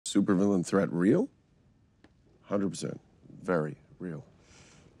supervillain threat real? 100%. Very real.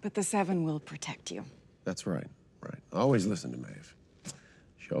 But the Seven will protect you. That's right, right. Always listen to Maeve.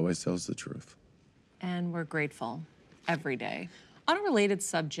 She always tells the truth. And we're grateful every day. On a related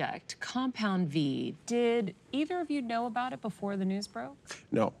subject, Compound V, did either of you know about it before the news broke?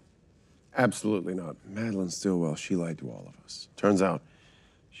 No, absolutely not. Madeline Stillwell, she lied to all of us. Turns out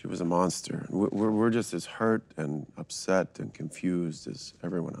she was a monster. We're just as hurt and upset and confused as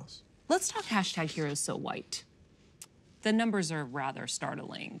everyone else. Let's talk #HeroesSoWhite. The numbers are rather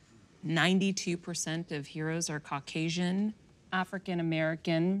startling. 92% of heroes are Caucasian, African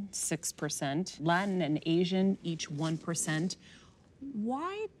American, 6%, Latin and Asian, each 1%.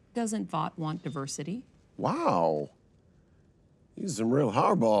 Why doesn't Vought want diversity? Wow. These are some real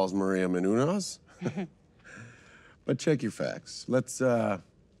hardballs, Maria Menounos. But check your facts. Let's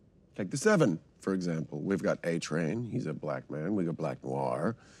take the Seven, for example. We've got A-Train. He's a black man. We got Black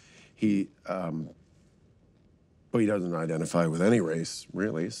Noir. But he doesn't identify with any race,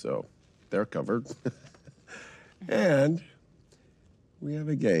 really, so they're covered. And we have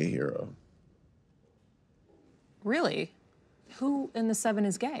a gay hero. Really? Who in the Seven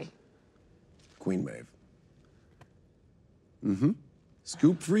is gay? Queen Maeve. Mm-hmm.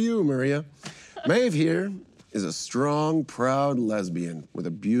 Scoop for you, Maria. Maeve here is a strong, proud lesbian with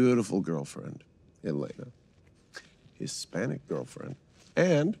a beautiful girlfriend, Elena. Hispanic girlfriend.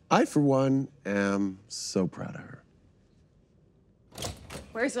 And I, for one, am so proud of her.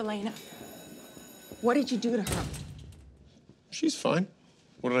 Where's Elena? What did you do to her? She's fine.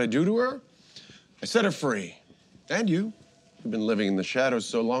 What did I do to her? I set her free. And you. You've been living in the shadows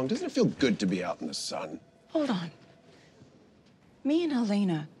so long. Doesn't it feel good to be out in the sun? Hold on. Me and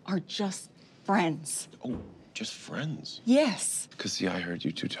Elena are just friends. Oh, just friends? Yes. Because, see, I heard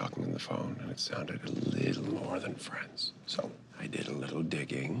you two talking on the phone, and it sounded a little more than friends. So I did a little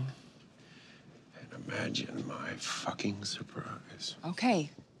digging. And imagine my fucking surprise.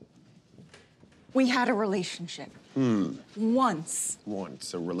 Okay. We had a relationship. Once.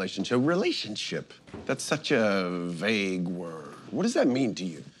 Once, a relationship. Relationship. That's such a vague word. What does that mean to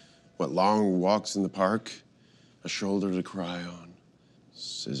you? What, long walks in the park? A shoulder to cry on?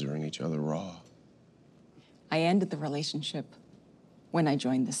 Scissoring each other raw? I ended the relationship when I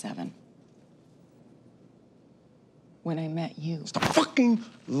joined the Seven. When I met you. Stop fucking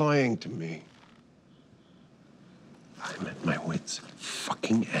lying to me. I'm at my wit's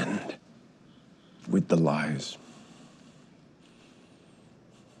fucking end with the lies.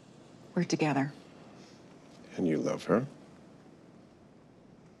 We're together. And you love her?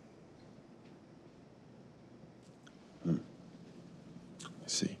 I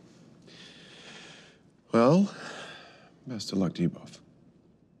see. Well, best of luck to you both.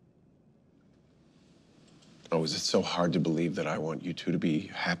 Oh, is it so hard to believe that I want you two to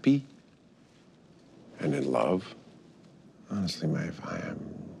be happy and in love? Honestly, Maeve, I am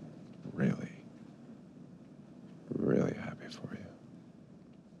really